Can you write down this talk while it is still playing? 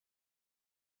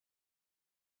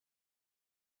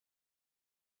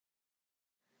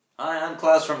Hi, I'm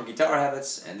Klaus from Guitar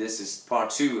Habits, and this is part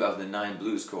 2 of the 9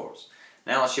 blues chords.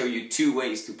 Now I'll show you 2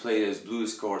 ways to play those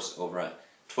blues chords over a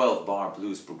 12-bar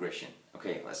blues progression.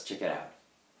 Okay, let's check it out.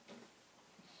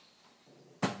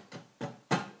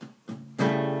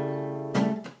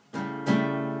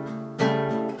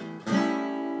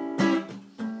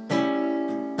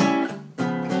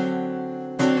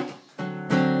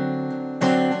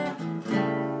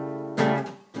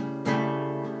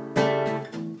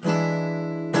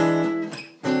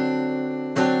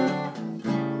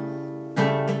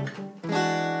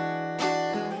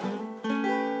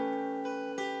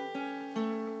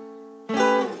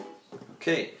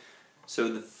 Okay, so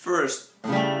the first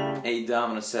A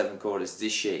dominant 7 chord is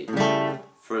this shape.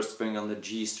 First finger on the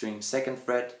G string, 2nd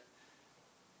fret.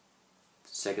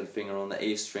 Second finger on the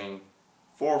A string,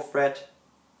 4th fret.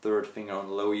 Third finger on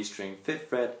the low E string, 5th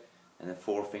fret. And the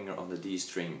 4th finger on the D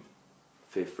string,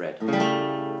 5th fret.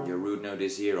 Your root note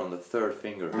is here on the 3rd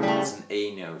finger. It's an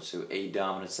A note, so A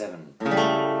dominant 7.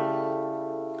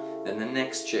 Then the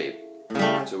next shape.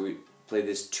 So we play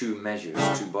this 2 measures,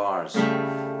 2 bars.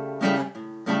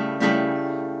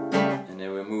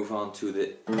 Move on to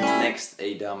the next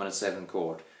A dominant 7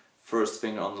 chord. First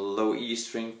finger on the low E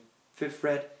string, 5th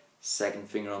fret. Second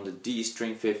finger on the D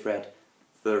string, 5th fret.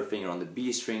 Third finger on the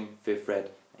B string, 5th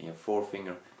fret. And your 4th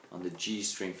finger on the G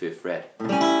string, 5th fret.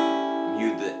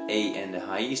 Mute the A and the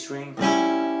high E string.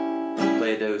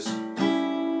 Play those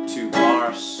 2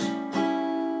 bars.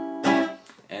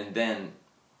 And then,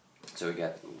 so we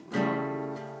got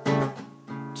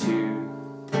 2,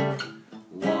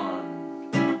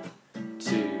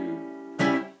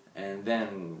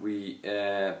 then we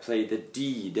play the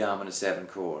D dominant 7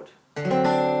 chord.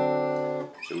 So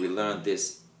we learned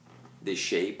this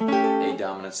shape, A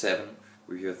dominant 7,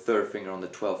 with your 3rd finger on the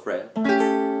 12th fret.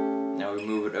 Now we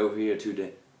move it over here to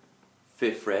the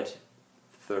 5th fret,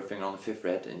 3rd finger on the 5th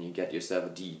fret, and you get yourself a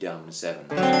D dominant 7.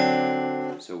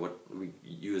 So what we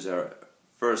use our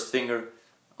first finger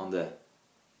on the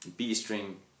B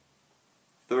string,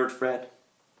 3rd fret,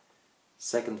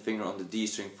 second finger on the D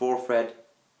string, 4th fret,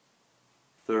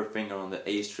 third finger on the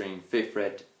A string, 5th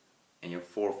fret, and your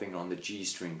 4th finger on the G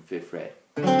string, 5th fret.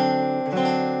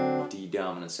 D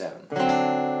dominant 7.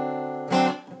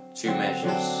 2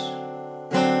 measures.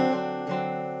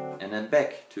 And then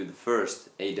back to the first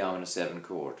A dominant 7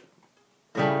 chord.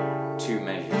 2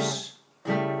 measures.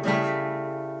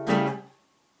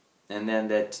 And then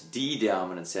that D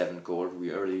dominant 7 chord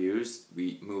we earlier used,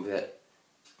 we move that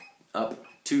up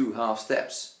 2 half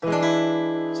steps.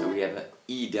 So we have an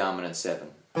E dominant 7.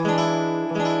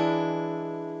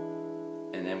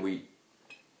 And then we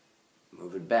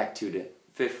move it back to the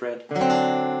 5th fret,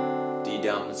 D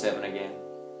dominant 7 again.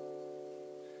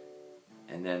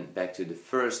 And then back to the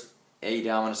first A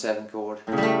dominant 7 chord.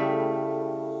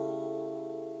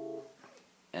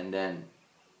 And then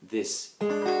this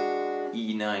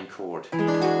E9 chord. In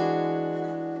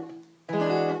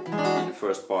the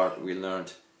first part we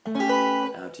learned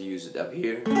how to use it up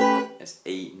here as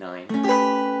A9.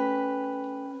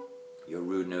 Your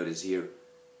root note is here.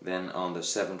 Then on the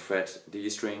 7th fret D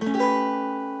string,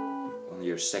 on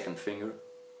your 2nd finger.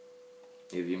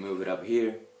 If you move it up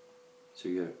here, so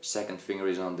your 2nd finger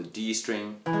is on the D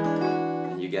string,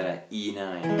 and you get an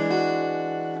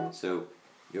E9. So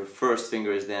your first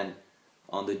finger is then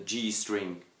on the G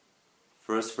string,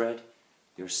 1st fret.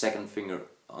 Your 2nd finger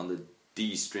on the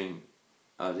D string.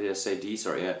 Did I say D?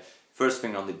 Sorry. Yeah. First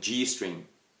finger on the G string,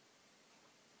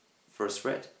 1st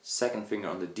fret, 2nd finger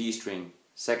on the D string,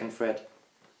 2nd fret,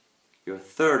 your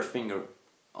 3rd finger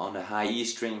on the high E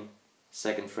string,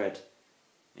 2nd fret,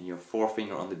 and your 4th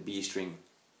finger on the B string,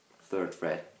 3rd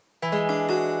fret.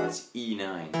 That's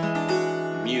E9.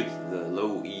 Mute the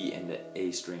low E and the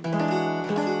A string.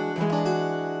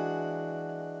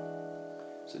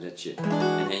 So that's it.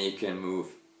 And then you can move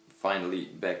finally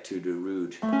back to the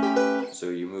root. So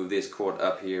you move this chord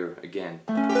up here again,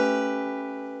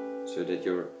 so that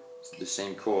you're the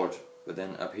same chord, but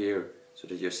then up here, so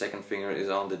that your 2nd finger is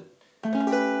on the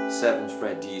 7th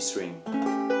fret D string,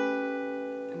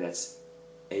 and that's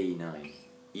A9,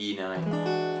 E9,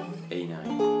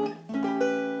 A9.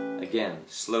 Again,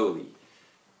 slowly.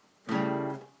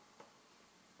 A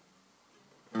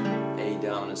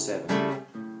dominant 7.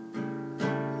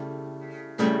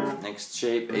 Next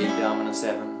shape, A dominant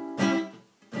 7.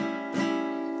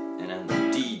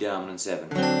 D dominant 7.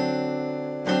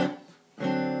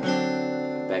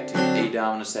 Back to A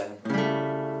dominant 7.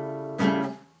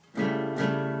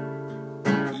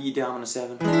 E dominant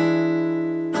 7.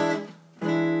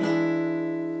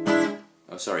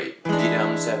 Oh, sorry. E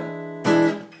dominant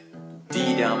 7.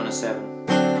 D dominant 7.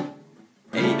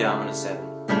 A dominant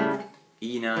 7.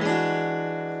 E9,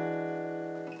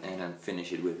 and then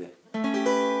finish it with the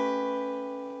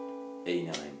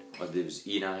A9. What this is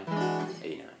E9,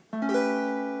 A9.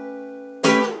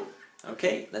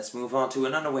 Okay, let's move on to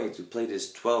another way to play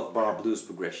this 12-bar blues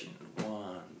progression.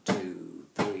 1, 2,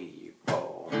 3,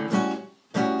 4.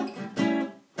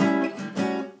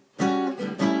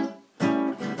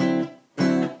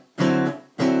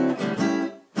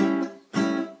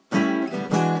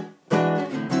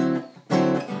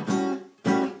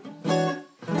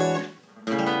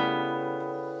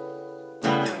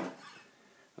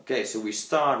 Okay, so we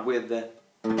start with the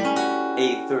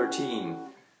A13.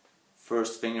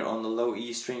 First finger on the low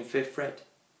E string 5th fret,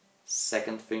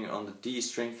 second finger on the D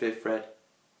string 5th fret,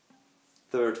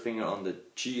 third finger on the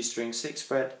G string 6th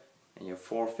fret, and your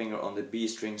fourth finger on the B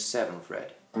string 7th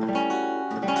fret.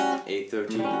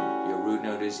 A13, your root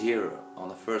note is here on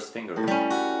the first finger.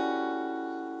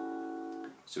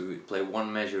 So we play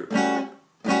one measure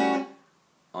on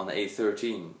the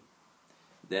A13,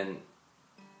 then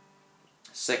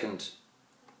second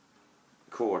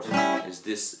chord is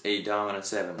this A dominant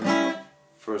 7.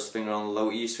 First finger on the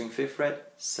low E string 5th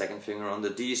fret, second finger on the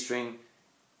D string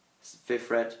 5th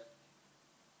fret,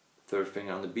 third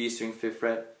finger on the B string 5th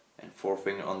fret, and fourth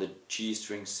finger on the G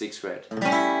string 6th fret.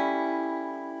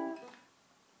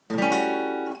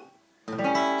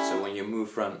 So when you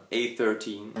move from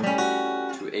A13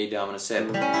 to A dominant 7,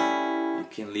 you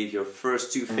can leave your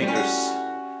first two fingers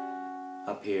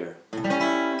up here.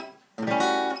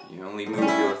 You only move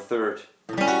your third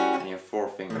and your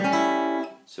fourth finger.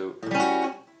 So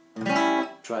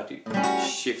try to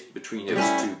shift between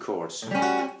those two chords.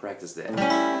 Practice that.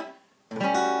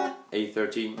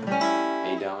 A13,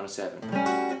 A dominant 7.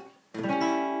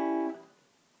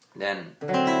 Then we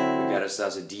got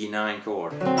ourselves a D9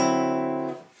 chord.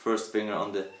 First finger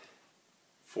on the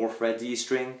 4th fret D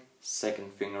string,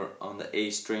 second finger on the A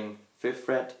string 5th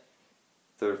fret,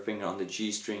 third finger on the G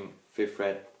string 5th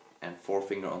fret, and fourth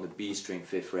finger on the B string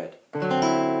 5th fret.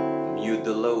 Mute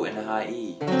the low and the high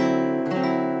E.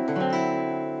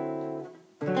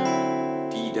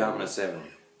 D dominant 7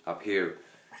 up here.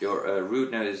 Your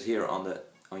root note is here on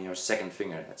your second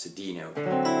finger. That's a D note.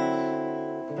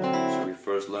 So we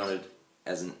first learned it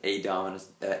as an A dominant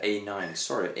A9.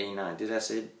 Sorry, A9. Did I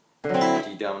say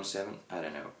D dominant 7? I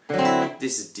don't know.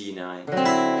 This is D9,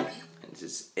 and this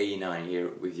is A9 here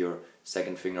with your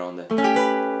second finger on the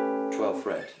 12th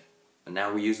fret. And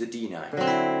now we use the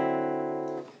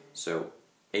D9. So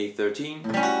A13,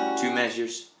 two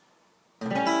measures.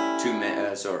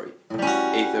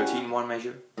 A13, one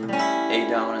measure. A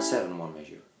dominant 7, one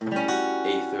measure.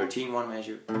 A13, one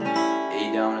measure.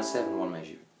 A dominant 7, one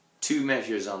measure. Two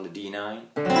measures on the D9.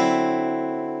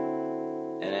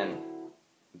 And then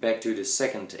back to the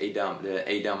second the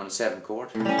A dominant 7 chord.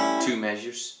 Two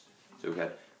measures. So we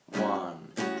got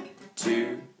 1,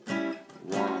 2,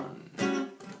 1,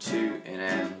 2, and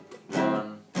then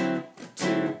 1,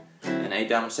 2, and A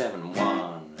dominant 7,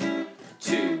 1,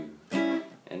 2,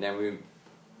 and then we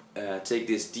take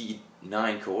this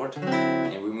D9 chord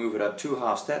and we move it up 2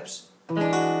 half steps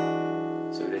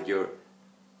so that your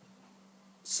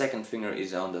second finger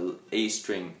is on the A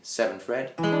string 7th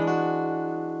fret.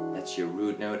 That's your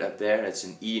root note up there, that's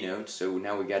an E note, so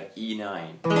now we got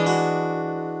E9.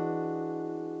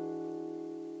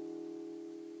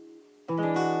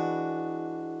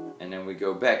 And then we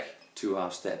go back 2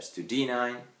 half steps to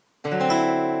D9.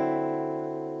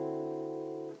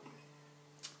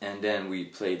 And then we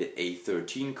play the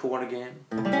A13 chord again.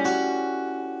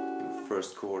 The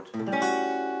first chord.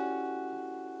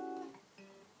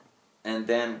 And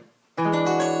then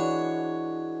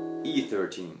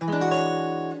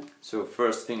E13. So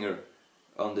first finger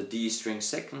on the D string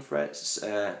 2nd fret,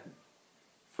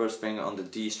 first finger on the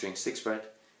D string 6th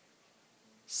fret,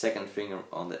 second finger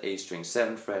on the A string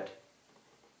 7th fret,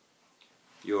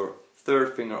 your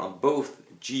third finger on both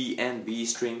G and B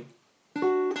string,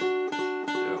 and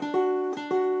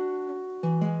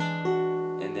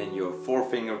then your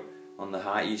fourth finger on the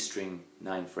high E string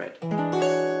 9th fret.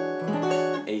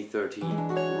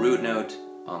 A13, root note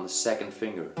on the second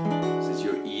finger. This is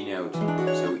your E note,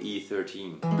 so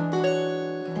E13.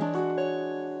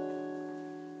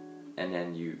 And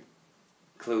then you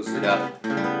close it up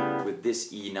with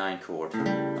this E9 chord.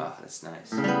 Ah, that's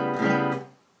nice.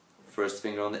 First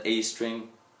finger on the A string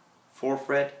 4th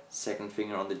fret, second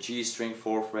finger on the G string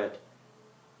 4th fret,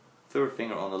 third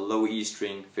finger on the low E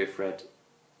string 5th fret,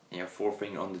 and your fourth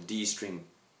finger on the D string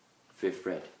 5th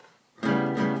fret.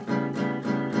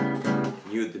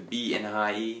 Mute the B and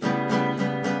high E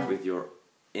with your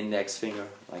index finger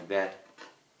like that.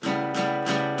 So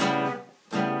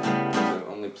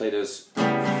only play those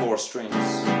 4 strings.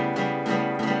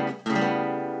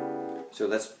 So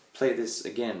let's play this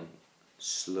again,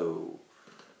 slow.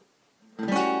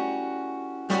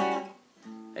 A7,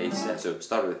 so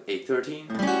start with A13,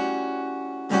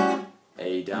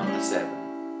 A dominant 7,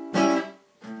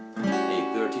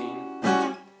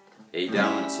 A13, A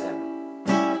dominant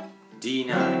 7,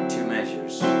 D9, 2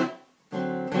 measures,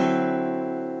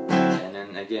 and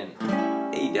then again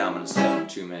A dominant 7,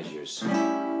 2 measures,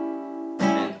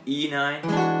 and E9,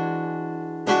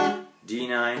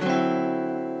 D9,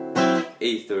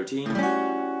 A13,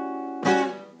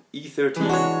 E13,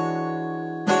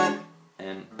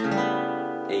 and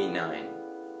A9.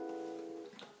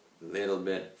 A little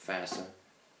bit faster.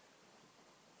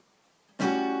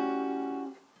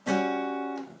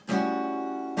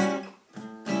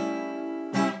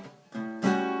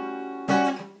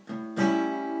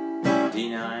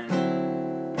 D9,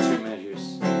 2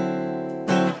 measures,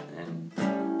 and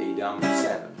A dominant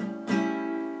 7,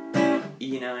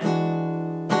 E9,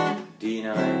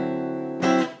 D9,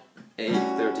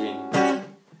 A13,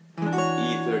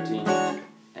 E13,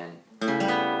 and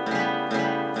A9.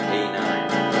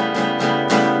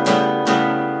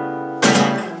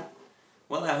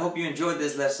 Well, I hope you enjoyed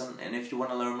this lesson, and if you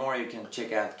want to learn more, you can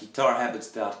check out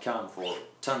GUITARHABITS.com for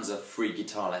tons of free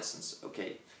guitar lessons.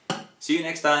 Okay, see you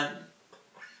next time.